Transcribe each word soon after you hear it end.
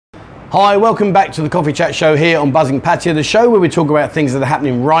Hi, welcome back to the Coffee Chat Show here on Buzzing Pattaya, the show where we talk about things that are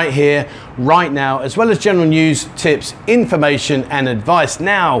happening right here, right now, as well as general news, tips, information and advice.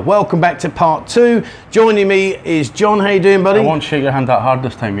 Now, welcome back to part 2. Joining me is John. How you doing, buddy? I won't shake your hand that hard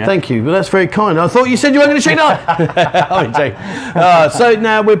this time, yeah? Thank you, but that's very kind. I thought you said you weren't going to shake it. So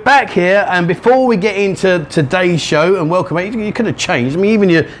now we're back here, and before we get into today's show, and welcome back, you could have changed. I mean, even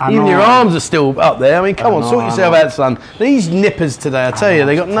your arms are still up there. I mean, come on, sort yourself out, son. These nippers today, I tell you,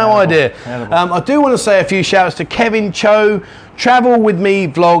 they got no idea. I do want to say a few shouts to Kevin Cho, Travel With Me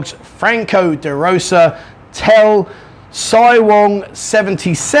Vlogs, Franco De Rosa, Tell, Saiwong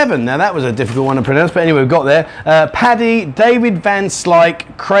 77. Now that was a difficult one to pronounce, but anyway, we've got there. Paddy, David Van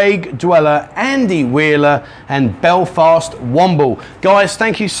Slyke, Craig Dweller, Andy Wheeler, and Belfast Womble. Guys,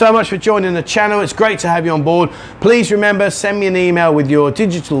 thank you so much for joining the channel. It's great to have you on board. Please remember, send me an email with your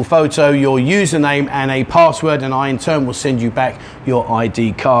digital photo, your username, and a password, and I in turn will send you back your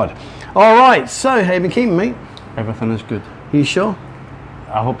ID card. All right, so how you been keeping, mate? Everything is good. You sure?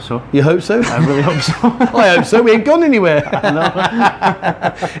 I hope so. You hope so? I really hope so. I hope so. We ain't gone anywhere. I know.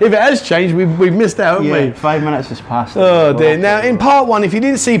 If it has changed, we've missed out, haven't we? 5 minutes has passed. Oh dear. Now in part 1, if you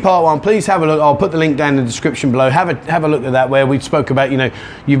didn't see part 1, please have a look. I'll put the link down in the description below. Have a look at that, where we spoke about,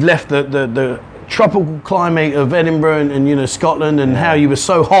 you've left the tropical climate of Edinburgh and Scotland, and how you were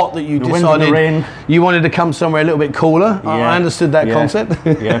so hot that you decided you wanted to come somewhere a little bit cooler. I understood that concept.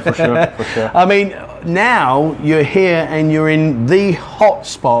 Yeah, for sure. I mean, now you're here and you're in the hot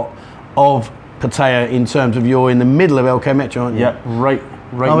spot of Pattaya in terms of you're in the middle of LK Metro, aren't you? Yeah, right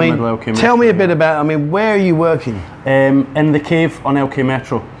in the middle of LK Metro. Tell me a bit about, where are you working? In the cave on LK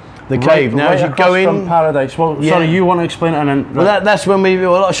Metro. The cave. Now, as you go in from Paradise. Well, sorry, you want to explain it, and then. Well, that's when we.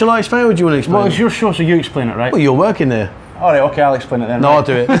 Well, shall I explain, or do you want to explain? Well, it's your show, so you explain it, right? Well, you're working there. All right, okay, I'll explain it then. No, I'll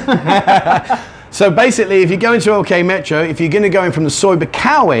do it. So basically, if you go into LK Metro, if you're going to go in from the Soy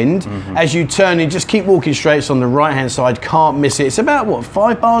Bacau end, as you turn in, just keep walking straight. It's on the right-hand side. Can't miss it. It's about, what,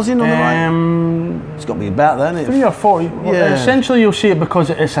 5 bars in on the right? It's got to be about that, isn't it? 3 or 4. Well, essentially, you'll see it because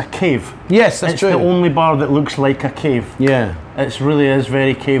it's a cave. Yes, that's true. It's the only bar that looks like a cave. Yeah. It really is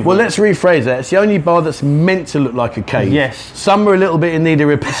very cave. Well, let's rephrase that. It's the only bar that's meant to look like a cave. Yes. Some are a little bit in need of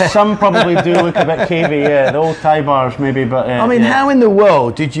repair. Some probably do look a bit cavey, the old Thai bars maybe, but... how in the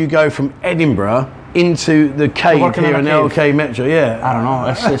world did you go from Edinburgh into the cave here in LK Metro? Yeah. I don't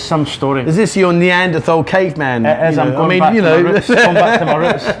know, it's some story. Is this your Neanderthal caveman? It is, I'm going back to my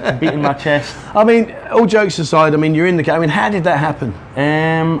roots, beating my chest. All jokes aside, you're in the cave. How did that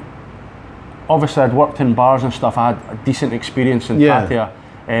happen? Obviously, I'd worked in bars and stuff. I had a decent experience in Pattaya.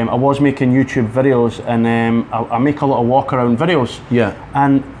 I was making YouTube videos, and I make a lot of walk-around videos. Yeah.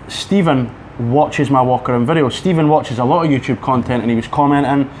 And Stephen watches my walk-around videos. Stephen watches a lot of YouTube content, and he was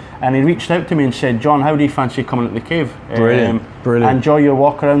commenting, and he reached out to me and said, "John, how do you fancy coming to the cave? Brilliant. I enjoy your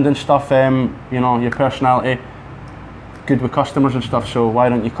walk-around and stuff. Your personality, good with customers and stuff, so why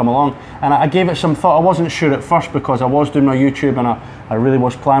don't you come along?" And I gave it some thought. I wasn't sure at first because I was doing my YouTube, and I really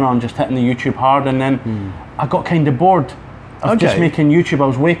was planning on just hitting the YouTube hard, and then I got kind of bored of just making YouTube. I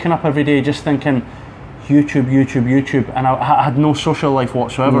was waking up every day just thinking YouTube, and I had no social life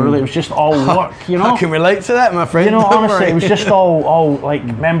whatsoever. Really, it was just all work. I can relate to that, my friend. Honestly, it was just all like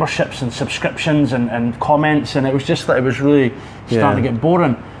memberships and subscriptions and comments, and it was just that it was really starting to get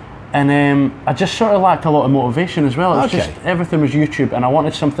boring. And I just sort of lacked a lot of motivation as well. It was just everything was YouTube, and I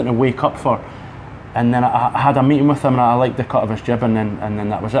wanted something to wake up for. And then I had a meeting with him, and I liked the cut of his jib, and then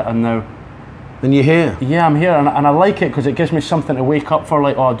that was it. And now. And you're here? Yeah, I'm here, and I like it because it gives me something to wake up for.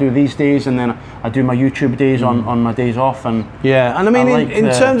 Like, I do these days, and then I do my YouTube days on my days off. And in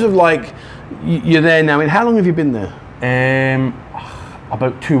terms of like, you're there now. How long have you been there?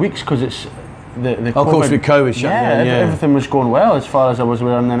 About 2 weeks, because it's the COVID. Of course, with COVID shut down. Yeah, everything was going well as far as I was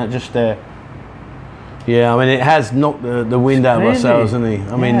aware, and then it just. It has knocked the wind out of ourselves, hasn't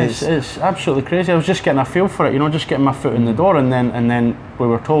it? It's absolutely crazy. I was just getting a feel for it, just getting my foot in the door, and then we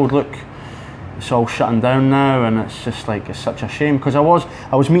were told, look, it's all shutting down now, and it's just like, it's such a shame, because I was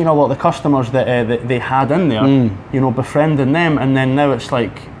meeting a lot of the customers that they had in there, befriending them, and then now it's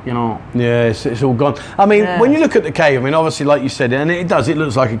like, it's all gone. When you look at the cave, obviously, like you said, and it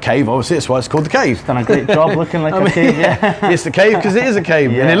looks like a cave. Obviously, that's why it's called the cave. It's done a great job looking like a cave. It's the cave because it is a cave,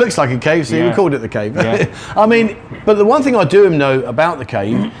 and it looks like a cave, so we called it the cave. But the one thing I do know about the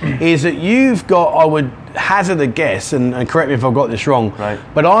cave is that you've got, I would hazard a guess, and correct me if I've got this wrong,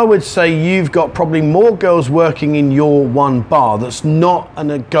 but I would say you've got probably more girls working in your one bar that's not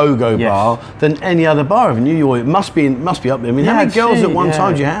a go-go bar than any other bar, haven't you? It must be up there. How many girls at one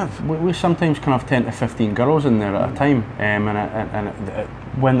time do you have? We sometimes can have 10 to 15 girls in there at a time,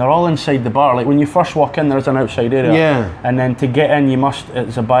 when they're all inside the bar, like when you first walk in, there's an outside area. Yeah. And then to get in,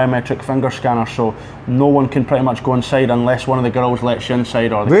 it's a biometric finger scanner, so no one can pretty much go inside unless one of the girls lets you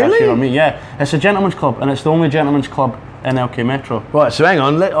inside, or the cashier or me. Yeah, it's a gentleman's club, and it's the only gentleman's club in LK Metro. Right, so hang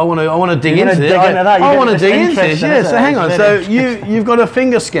on, I want to dig into this. I want to dig into this, yeah. So hang on, so you've got a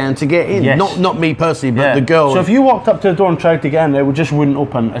finger scan to get in, yes. not me personally, but the girl. So if you walked up to the door and tried to get in, it just wouldn't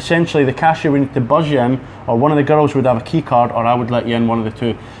open. Essentially, the cashier would need to buzz you in, or one of the girls would have a key card, or I would let you in, one of the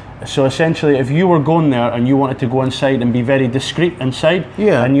two. So essentially, if you were going there and you wanted to go inside and be very discreet inside,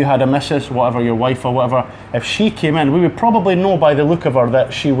 and you had a missus, whatever, your wife or whatever, if she came in, we would probably know by the look of her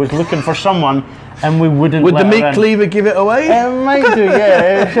that she was looking for someone, and we wouldn't let her in. Would the meat cleaver give it away? It might do,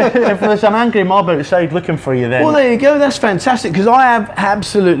 yeah. If there's an angry mob outside looking for you, then... Well, there you go. That's fantastic, because I have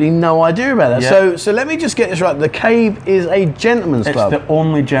absolutely no idea about that. Yeah. So let me just get this right. The Cave is a gentleman's club. It's the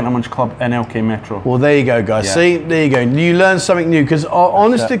only gentleman's club in LK Metro. Well, there you go, guys. Yeah. See, there you go. You learn something new, because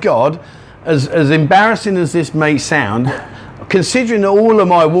honest to God, as embarrassing as this may sound, considering all of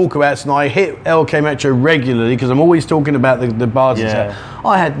my walkabouts, and I hit LK Metro regularly because I'm always talking about the bars and stuff,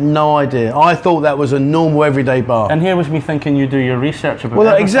 I had no idea. I thought that was a normal everyday bar. And here was me thinking you do your research about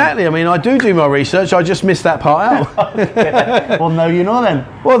everything. Exactly. I mean, I do my research. I just missed that part out. Okay. Well, now you know then.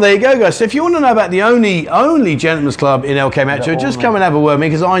 Well, there you go, guys. So if you want to know about the only gentleman's club in LK Metro, just come and have a word with me,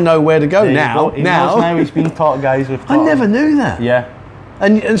 because I know where to go now. Now he's been taught, guys. I never knew that. Yeah.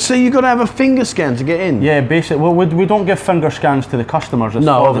 And so you've got to have a finger scan to get in? Yeah, basically. Well, we don't give finger scans to the customers, it's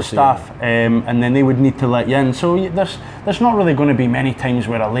for the staff, and then they would need to let you in. So there's not really going to be many times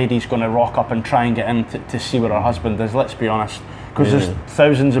where a lady's going to rock up and try and get in to see what her husband is, let's be honest. Because there's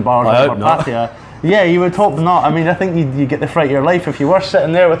thousands of bars over Pattaya. Yeah, you would hope not. I mean, I think you get the fright of your life if you were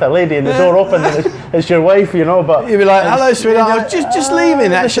sitting there with a lady and the door open and it's your wife, you know. But you'd be like, "Hello, sweetheart. I'm just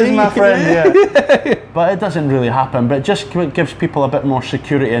leaving. Actually, this is my friend." Yeah. But it doesn't really happen. But it just gives people a bit more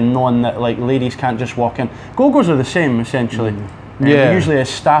security in knowing that, like, ladies can't just walk in. Go-Go's are the same essentially. Usually a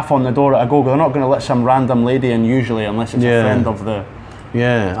staff on the door at a Go-Go. They're not going to let some random lady in usually, unless it's a friend of the.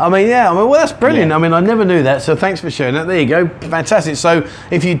 I mean, well, that's brilliant. I mean, I never knew that, so thanks for sharing that. There you go, fantastic. So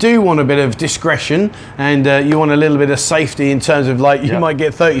if you do want a bit of discretion and you want a little bit of safety in terms of, like, you might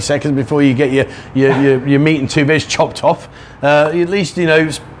get 30 seconds before you get your meat and two veg chopped off, at least, you know,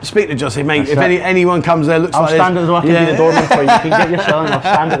 speak to Josie, mate. If anyone comes there, looks I'll like stand at the door, I can be the doorman for you. You can get your selling, I'll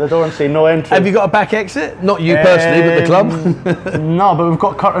stand at the door and say no entry. Have you got a back exit? Not you personally, but the club? No, but we've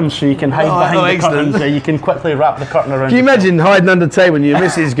got curtains so you can hide behind the curtains. So you can quickly wrap the curtain around. Can you imagine hiding under the table and your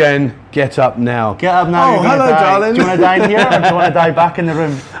missus going, "Get up now"? Get up now. Oh, hello, darling. Do you want to die here or do you want to die back in the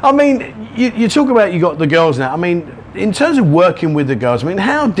room? I mean, you talk about you got the girls now. I mean, in terms of working with the girls, I mean,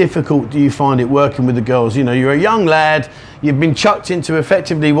 how difficult do you find it working with the girls? You know, you're a young lad, you've been chucked into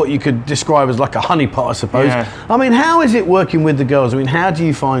effectively what you could describe as like a honeypot, I suppose. Yeah. I mean, how is it working with the girls? I mean, how do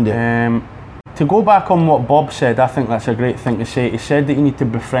you find it? To go back on what Bob said, I think that's a great thing to say. He said that you need to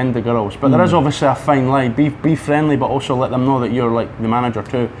befriend the girls, but there is obviously a fine line. Be friendly, but also let them know that you're like the manager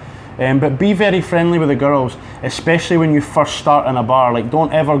too. But be very friendly with the girls, especially when you first start in a bar. Like,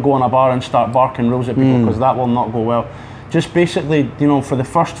 don't ever go in a bar and start barking rules at people, because that will not go well. Just basically, you know, for the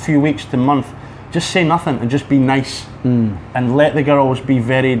first few weeks to month, just say nothing and just be nice, and let the girls be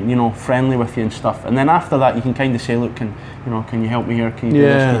very, you know, friendly with you and stuff. And then after that, you can kind of say, "Look, can you help me here? Can you do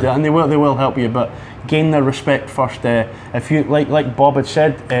this? Can you do that?" And they will help you, but gain their respect first. If you like Bob had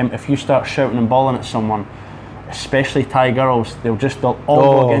said, if you start shouting and bawling at someone, especially Thai girls, they'll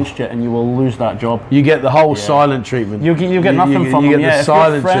all go against you, and you will lose that job. You get the whole silent treatment. You get nothing from them. If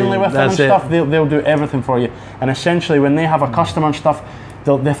you're friendly with them and stuff, they'll do everything for you. And essentially, when they have a customer and stuff,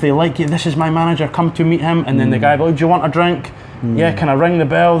 if they like you, "This is my manager, come to meet him." And then the guy will, "Do you want a drink?" "Yeah, can I ring the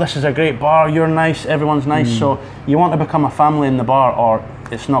bell? This is a great bar, you're nice, everyone's nice." So you want to become a family in the bar, or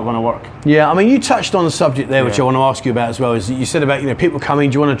it's not going to work. Yeah, I mean, you touched on the subject there, which I want to ask you about as well. Is you said about, you know, people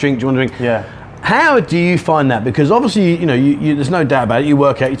coming, "Do you want a drink? Do you want a drink?" Yeah. How do you find that? Because obviously, you know, there's no doubt about it. You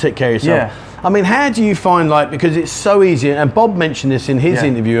work out, you take care of yourself. Yeah. I mean, how do you find, like, because it's so easy, and Bob mentioned this in his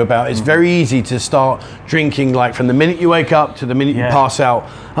interview about it's very easy to start drinking, like, from the minute you wake up to the minute you pass out.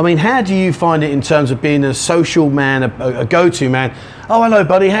 I mean, how do you find it in terms of being a social man, a go-to man? "Oh, hello,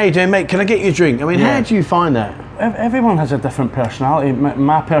 buddy. How you doing, mate? Can I get you a drink?" I mean, how do you find that? Everyone has a different personality.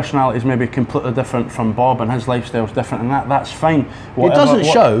 My personality is maybe completely different from Bob, and his lifestyle is different, and that's fine. It doesn't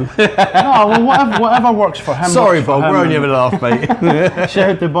show. No, well, whatever works for him. Sorry, Bob, we're only having a laugh, mate. Shout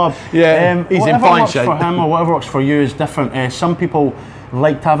out to Bob. Yeah, he's in fine shape. Whatever works for him or whatever works for you is different. Some people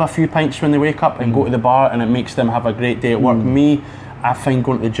like to have a few pints when they wake up and go to the bar, and it makes them have a great day at work. Me, I find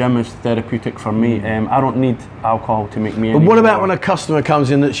going to the gym is therapeutic for me. I don't need alcohol to make me. But what about when a customer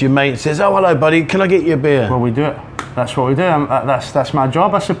comes in that's your mate and says, "Oh, hello, buddy, can I get you a beer?" Well, we do it. That's what we do. That's my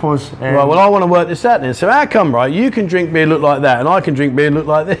job, I suppose. Right, well, I want to work this out then. So how come, right, you can drink beer look like that, and I can drink beer look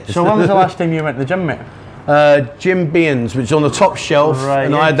like this? So when was the last time you went to the gym, mate? Jim Beams, which is on the top shelf, right,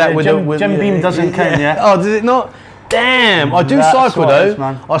 and yeah, I had that with Jim Beam doesn't count, yeah. Oh, does it not? Damn, I do That's cycle what it though. is,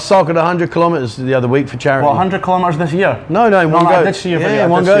 man. I cycled 100 kilometres the other week for charity. What, 100 kilometres this year? No, in one go. I did see your video. Yeah,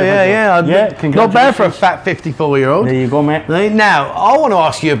 in one go. Yeah. Not bad for a fat 54-year-old. There you go, mate. Now, I want to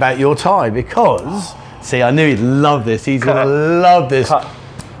ask you about your tie because, see, I knew he'd love this. He's going to love this.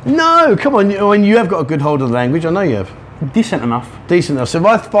 No, come on. You have got a good hold of the language. I know you have. Decent enough. Decent enough. So if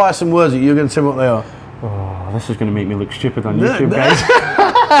I fire some words at you, you're going to tell me what they are. Oh, this is going to make me look stupid on YouTube, guys.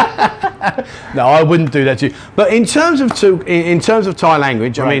 No, I wouldn't do that to you. But in terms of Thai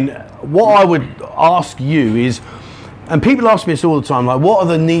language, right. I mean, what I would ask you is, and people ask me this all the time, like, what are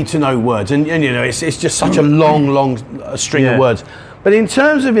the need-to-know words? And you know, it's just such a long string of words. But in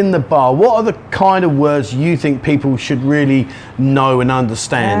terms of in the bar, what are the kind of words you think people should really know and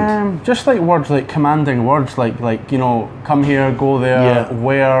understand? Just like words like commanding words, like you know, come here, go there,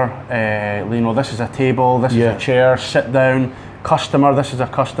 where, you know, this is a table, this is a chair, sit down. Customer, this is a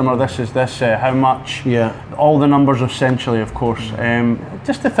customer, this is this, how much, all the numbers essentially, of course,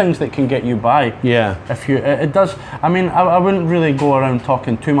 just the things that can get you by. If you, it does, I mean, I wouldn't really go around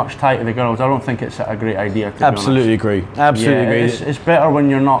talking too much Thai to the girls. I don't think it's a great idea, to Absolutely be honest. agree, absolutely agree. It's better when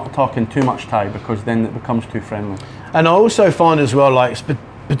you're not talking too much Thai, because then it becomes too friendly. And I also find as well, like,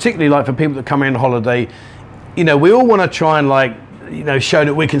 particularly like for people that come in on holiday, you know, we all want to try and, like, you know, show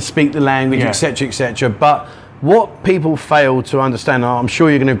that we can speak the language, etc., but what people fail to understand, and I'm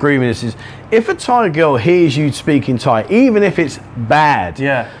sure you're going to agree with this, is if a Thai girl hears you speaking Thai, even if it's bad,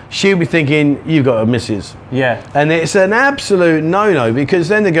 she'll be thinking, you've got a missus. And it's an absolute no-no, because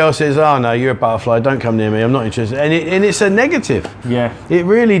then the girl says, oh no, you're a butterfly, don't come near me, I'm not interested. And it's a negative. It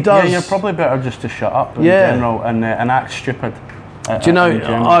really does. You're probably better just to shut up in general and act stupid. Do you know,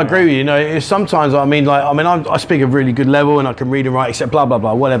 I agree with you. You know, sometimes, I speak a really good level and I can read and write, except blah, blah,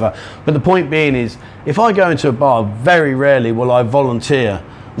 blah, whatever. But the point being is, if I go into a bar, very rarely will I volunteer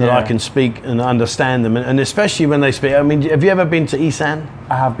that I can speak and understand them. And especially when they speak, I mean, have you ever been to Isan?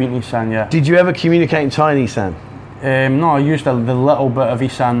 I have been to Isan, yeah. Did you ever communicate in Thai in Isan? No, I used the little bit of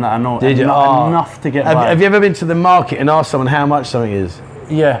Isan that I know. Did you? Not enough to get by. Have you ever been to the market and asked someone how much something is?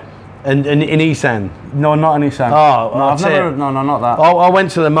 Yeah. And in Isan? No, not in Isan. Oh, no, I've never. No, not that. I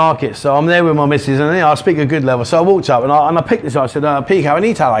went to the market, so I'm there with my missus, and I speak a good level. So I walked up and I picked this up. I said, "Peek, I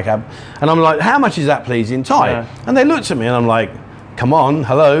need Thai cab," and I'm like, "How much is that, please, in Thai?" And they looked at me, and I'm like, "Come on,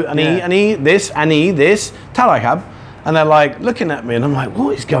 hello, I need this, Thai cab," and they're like looking at me, and I'm like,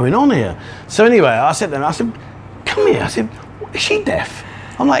 "What is going on here?" So anyway, I said, "Come here." I said, "Is she deaf?"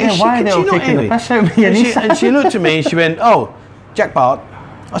 I'm like, "Why are they all taking the piss out of me?" And she looked at me, and she went, "Oh, Jack Bart."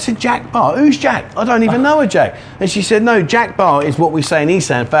 I said, Jack Bar? Who's Jack? I don't even know a Jack. And she said, no, Jack Bar is what we say in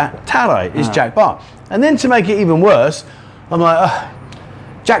Isan for Tarai, is Jack Bar. And then to make it even worse, I'm like,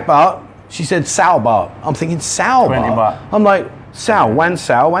 Jack Bar. She said, Sal Bar. I'm thinking, Sal Bar? 20 baht. I'm like, Sal, one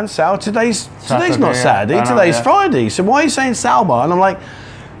Sal. Today's not Saturday, today's Friday. So why are you saying Sal Bar? And I'm like,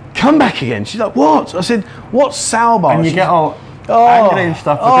 come back again. She's like, what? I said, what's Sal Bar? And you get all angry and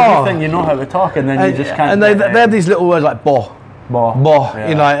stuff because you think you know how to talk and then you just can't. And they have these little words like bo.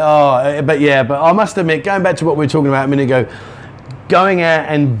 You're like, but I must admit, going back to what we were talking about a minute ago, going out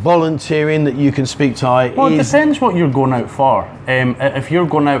and volunteering that you can speak Thai. Well, it depends what you're going out for. If you're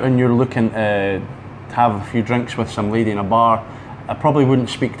going out and you're looking to have a few drinks with some lady in a bar, I probably wouldn't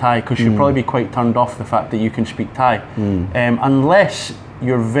speak Thai because you'd probably be quite turned off the fact that you can speak Thai, unless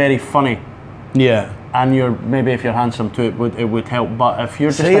you're very funny. And maybe if you're handsome too, it would help. But if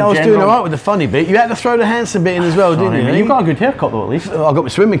you're just I was doing all right with the funny bit. You had to throw the handsome bit in as well, didn't you? You've got a good haircut though, at least. I got my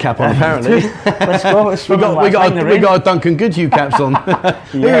swimming cap on apparently. Let's go. we got a Duncan Goodhue caps on.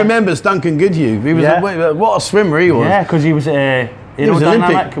 Who remembers Duncan Goodhue? He was what a swimmer he was. Yeah, because he was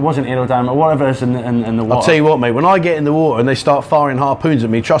aerodynamic. It wasn't aerodynamic, whatever it is in the water. I'll tell you what, mate. When I get in the water and they start firing harpoons at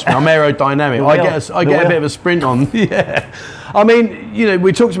me, trust me, I'm aerodynamic. I get a bit of a sprint on. I mean, you know,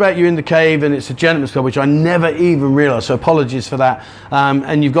 we talked about you in the cave, and it's a gentleman's club, which I never even realised. So apologies for that.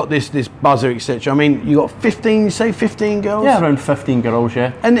 And you've got this buzzer, etc. I mean, you got 15. You say 15 girls? Yeah, around 15 girls.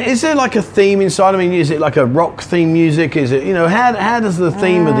 Yeah. And is there like a theme inside? I mean, is it like a rock theme music? Is it, you know, how does the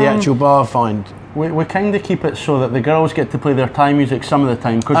theme of the actual bar find? We kind of keep it so that the girls get to play their Thai music some of the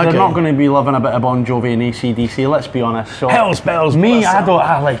time because they're not going to be loving a bit of Bon Jovi and AC/DC. Let's be honest. So Hell's bells. Me,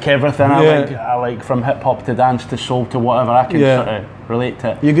 I like everything. I like from hip hop to dance to soul to whatever. I can sort of relate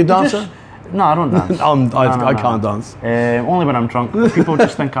to it. You a good dancer? No, I don't dance. I can't dance. Only when I'm drunk. People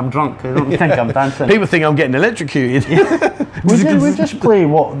just think I'm drunk. They don't think I'm dancing. People think I'm getting electrocuted. We just play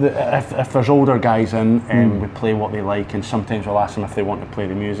if there's older guys in, we play what they like, and sometimes we'll ask them if they want to play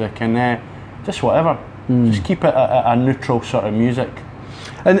the music, and just whatever. Just keep it a neutral sort of music.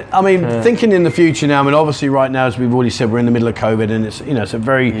 And I mean, thinking in the future now, I mean, obviously right now, as we've already said, we're in the middle of COVID, and it's, you know, it's a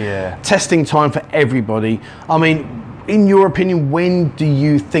very testing time for everybody. I mean, in your opinion, when do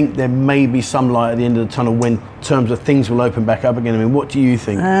you think there may be some light at the end of the tunnel when terms of things will open back up again? I mean, what do you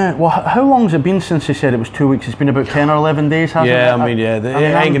think? Well, how long has it been since they said it was 2 weeks? It's been about 10 or 11 days, hasn't it? Yeah, I mean, it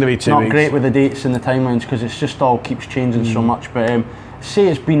ain't going to be 2 weeks. Not great with the dates and the timelines because it's just all keeps changing so much. But say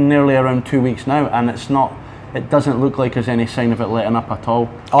it's been nearly around 2 weeks now, and it doesn't look like there's any sign of it letting up at all.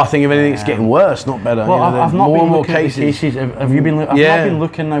 I think if anything, it's getting worse, not better. Well, you know, I've not more been and more looking at the cases. Have you been? I've not been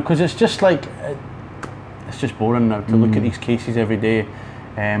looking now because it's just like it's just boring now to look at these cases every day.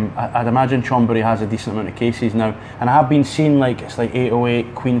 I'd imagine Chonburi has a decent amount of cases now, and I have been seeing it's like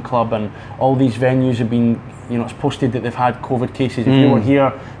 808, Queen Club, and all these venues have been, you know, it's posted that they've had COVID cases. If you were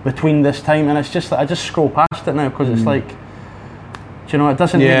here between this time, and it's just like I just scroll past it now because it's like, you know, it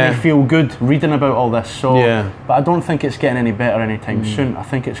doesn't make me feel good reading about all this. So, but I don't think it's getting any better anytime soon. I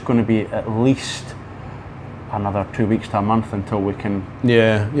think it's going to be at least another 2 weeks to a month until we can.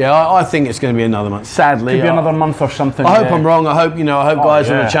 I think it's going to be another month. Sadly, could be another month or something. I hope I'm wrong. I hope guys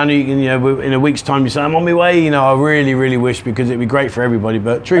on the channel, you can, you know, in a week's time, you say I'm on my way. You know, I really, really wish, because it'd be great for everybody.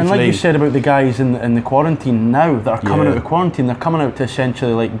 But truthfully, and like you said about the guys in the quarantine now that are coming out of quarantine, they're coming out to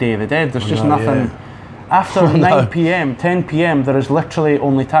essentially like Day of the Dead. There's just nothing. After 9 p.m, 10 p.m, there is literally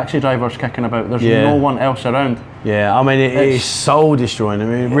only taxi drivers kicking about. There's no one else around. Yeah, I mean, it is soul destroying. I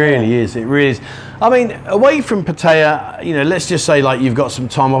mean, it really is. It really is. I mean, away from Pattaya, you know, let's just say like you've got some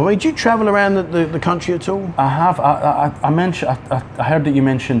time off. I mean, do you travel around the country at all? I have. I mentioned. I heard that you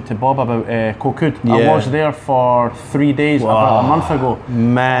mentioned to Bob about Kokud. I was there for 3 days about a month ago.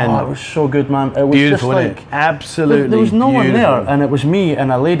 Man, it was so good, man. It was beautiful, just like absolutely. There was no beautiful. one there, and it was me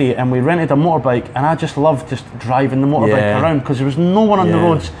and a lady, and we rented a motorbike, and I just loved just driving the motorbike around because there was no one on the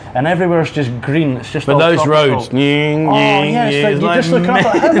roads, and everywhere's just green. It's just. But all those tropical. roads. It's like you just look up.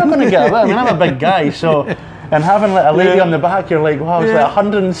 How am I going to get away? I mean, I'm a big guy, so. And having like a lady on the back, you're like, wow, it's like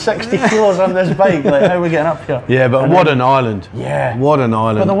 160 kilos on this bike. Like, how are we getting up here? Yeah, but and what an island. Yeah. What an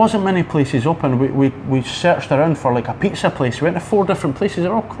island. But there wasn't many places open. We searched around for like a pizza place. We went to 4 different places.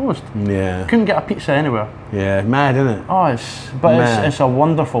 They're all closed. Yeah. Couldn't get a pizza anywhere. Yeah, mad, isn't it? Oh, it's a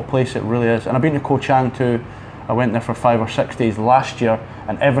wonderful place. It really is. And I've been to Koh Chang too. I went there for 5 or 6 days last year,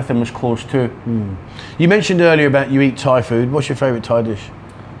 and everything was closed too. You mentioned earlier about you eat Thai food. What's your favourite Thai dish?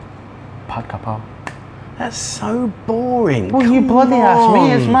 Pad Kapau. That's so boring. Well, you bloody asked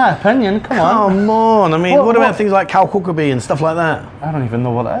me. It's my opinion. Come on. I mean, what about things like khao kokabi and stuff like that? I don't even know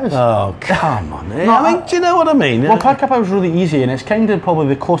what it is. Oh, come on. I mean, do you know what I mean? Well, Pad Kapau is really easy, and it's kind of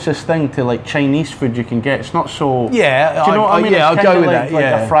probably the closest thing to like Chinese food you can get. It's not so. Yeah. Do you know what I mean? Yeah, I'll go with that. Like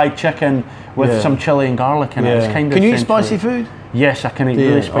a fried chicken with some chili and garlic in it. It's kind of. Can you eat spicy food? Yes, I can eat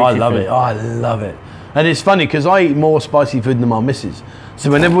really spicy food. I love it. And it's funny because I eat more spicy food than my missus. So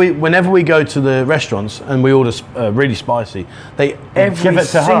whenever we go to the restaurants and we order really spicy, they every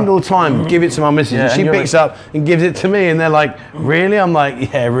single time give it to my missus, and she picks up and gives it to me, and they're like, "Really?" I'm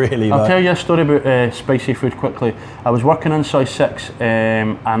like, "Yeah, really." I'll tell you a story about spicy food quickly. I was working on Soy 6,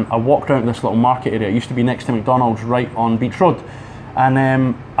 and I walked around this little market area. It used to be next to McDonald's, right on Beach Road, and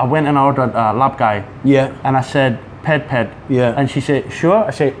I went and ordered a lab guy. Yeah. And I said, Ped. Yeah. And she said, sure.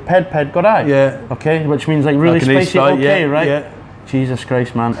 I said, Ped, got I. Yeah. Okay, which means like really spicy, right? Yeah. Jesus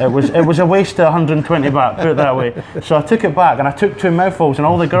Christ, man. It was a waste of 120 baht, put it that way. So I took it back and I took 2 mouthfuls, and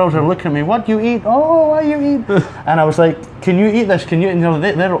all the girls are looking at me, what do you eat? Oh, why you eat? And I was like, can you eat this? Can you? And you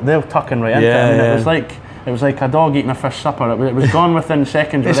know, they're tucking right into it. I mean, it was like a dog eating a fish supper. It was gone within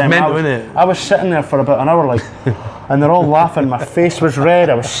seconds. It's mental, isn't it? I was sitting there for about an hour, like, and they're all laughing. My face was red.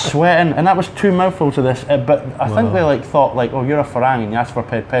 I was sweating, and that was 2 mouthfuls of this. But I think they like thought like, oh, you're a Farang and you asked for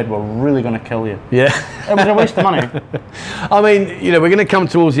Ped. We're really going to kill you. Yeah. It was a waste of money. I mean, you know, we're going to come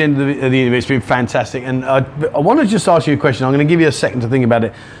towards the end of the interview. It's been fantastic, and I want to just ask you a question. I'm going to give you a second to think about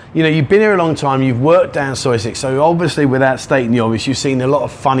it. You know, you've been here a long time, you've worked down Soy 6, so obviously without stating the obvious, you've seen a lot of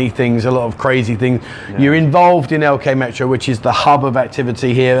funny things, a lot of crazy things. Yeah. You're involved in LK Metro, which is the hub of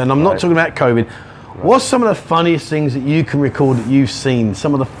activity here, and I'm not talking about COVID. What's some of the funniest things that you can recall that you've seen?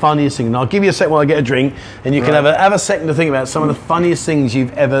 Some of the funniest things, and I'll give you a second while I get a drink, and you can have a second to think about some of the funniest things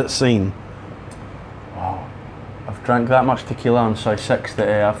you've ever seen. Drank that much tequila on Soy 6 that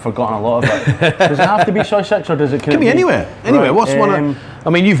I've forgotten a lot of it. Does it have to be Soy 6 or does it? Can be anywhere. Anywhere. What's one of? I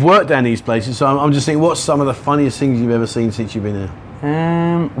mean, you've worked down these places, so I'm just thinking, what's some of the funniest things you've ever seen since you've been here?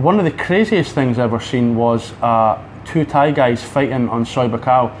 One of the craziest things I've ever seen was 2 Thai guys fighting on Soi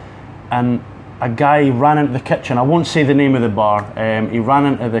Buakhao, and a guy ran into the kitchen. I won't say the name of the bar. He ran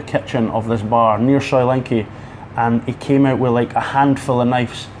into the kitchen of this bar near Soi Linky, and he came out with like a handful of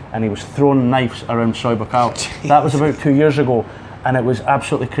knives, and he was throwing knives around Soi Buakhao. That was about 2 years ago, and it was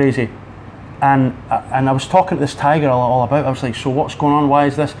absolutely crazy. And I was talking to this Thai girl all about it. I was like, so what's going on? Why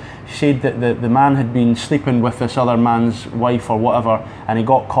is this? She said that the man had been sleeping with this other man's wife or whatever, and he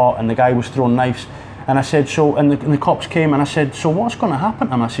got caught, and the guy was throwing knives. And I said, so, and the cops came, and I said, so what's going to happen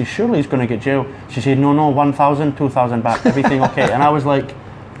to him? I said, surely he's going to get jail. She said, no, 1,000, 2,000 back, everything okay. And I was like,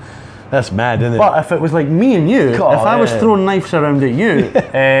 that's mad, isn't it? But if it was like me and you, God, if I was throwing knives around at you,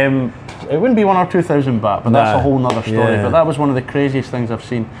 it wouldn't be 1,000 or 2,000 baht, but that's a whole nother story. But that was one of the craziest things I've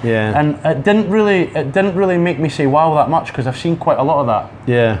seen. Yeah. And it didn't really make me say wow that much, because I've seen quite a lot of that.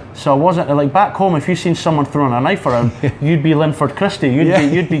 Yeah. So I wasn't like back home. If you seen someone throwing a knife around, you'd be Linford Christie.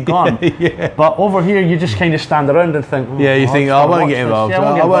 You'd be gone. But over here, you just kind of stand around and think. Yeah, you think, I won't get involved.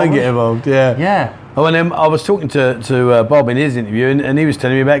 I won't get involved. Yeah. Yeah. Oh, and then I was talking to Bob in his interview, and he was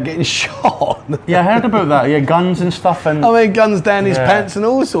telling me about getting shot. Yeah, I heard about that. Yeah, guns and stuff. And I mean, guns down his pants and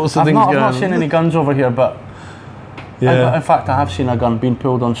all sorts of things going on. I've not seen any guns over here, but in fact, I have seen a gun being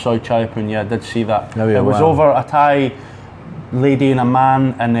pulled on Soi Chaiapun. Yeah, I did see that. Oh, yeah, it was over a Thai lady and a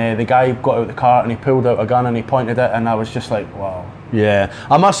man, and the guy got out the car and he pulled out a gun and he pointed it, and I was just like, wow. Yeah,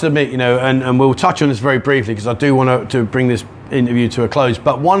 I must admit, you know, and we'll touch on this very briefly, because I do want to bring this interview to a close.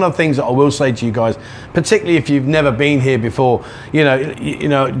 But one of the things that I will say to you guys, particularly if you've never been here before, you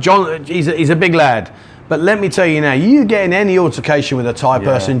know, John, he's a big lad. But let me tell you now, you get in any altercation with a Thai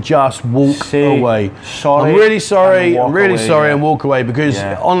person, just walk away. Sorry. I'm really sorry. I'm really sorry, and walk away, because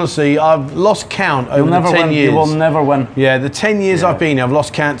honestly, I've lost count over the 10 years. You will never win. Yeah, the 10 years I've been here, I've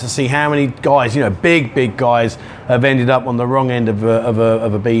lost count to see how many guys, you know, big guys, have ended up on the wrong end of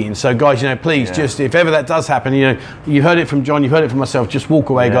a beating. So guys, you know, please just, if ever that does happen, you know, you heard it from John, you heard it from myself, just walk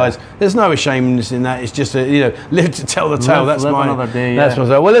away, guys. There's no ashaminess in that. It's just you know, live to tell the tale. That's live another day. That's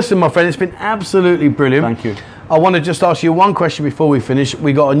my well, listen, my friend, it's been absolutely brilliant. Thank you. I want to just ask you one question before we finish.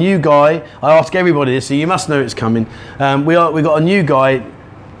 We got a new guy. I ask everybody this, so you must know it's coming. We got a new guy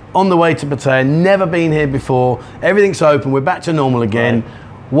on the way to Pattaya, never been here before. Everything's open. We're back to normal again. Right.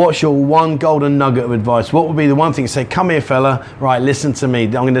 What's your one golden nugget of advice? What would be the one thing? Say, come here, fella. Right, listen to me.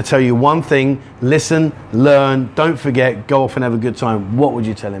 I'm going to tell you one thing. Listen, learn, don't forget, go off and have a good time. What would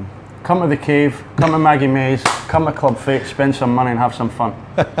you tell him? Come to the cave, come to Maggie Mays, come to Club Fate, spend some money and have some fun.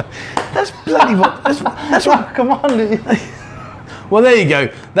 That's bloody what. That's what. Come on. Well, there you go.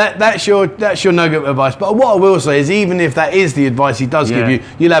 That's your nugget of advice. But what I will say is, even if that is the advice he does give you,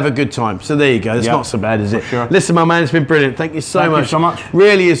 you'll have a good time. So there you go. It's not so bad, is it? Sure. Listen, my man, it's been brilliant. Thank you so much. Thank you so much.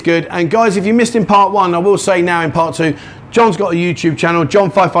 Really is good. And guys, if you missed in part 1, I will say now in part 2, John's got a YouTube channel,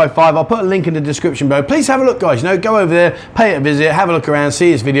 John555. I'll put a link in the description below. Please have a look, guys. You know, go over there, pay it a visit, have a look around,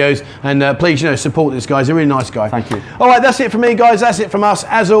 see his videos, and please, you know, support this guy. He's a really nice guy. Thank you. All right, that's it from me, guys. That's it from us.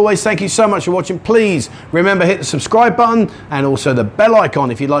 As always, thank you so much for watching. Please remember, hit the subscribe button and also the bell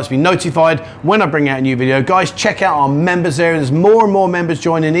icon if you'd like to be notified when I bring out a new video. Guys, check out our members area. There's more and more members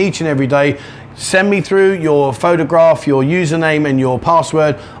joining each and every day. Send me through your photograph, your username and your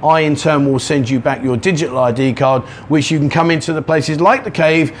password. I in turn will send you back your digital ID card, which you can come into the places like the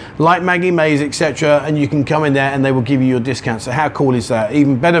cave, like Maggie Mays, etc., and you can come in there and they will give you your discount. So how cool is that?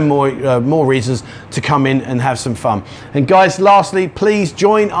 Even better, more reasons to come in and have some fun. And guys, lastly, please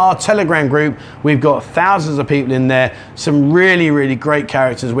join our Telegram group. We've got thousands of people in there, some really great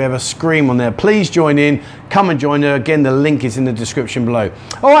characters. We have a scream on there. Please join in, come and join her. Again, the link is in the description below.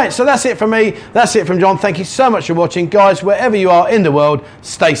 All right, so that's it from me. That's it from John. Thank you so much for watching. Guys, wherever you are in the world,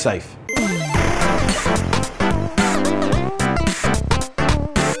 stay safe.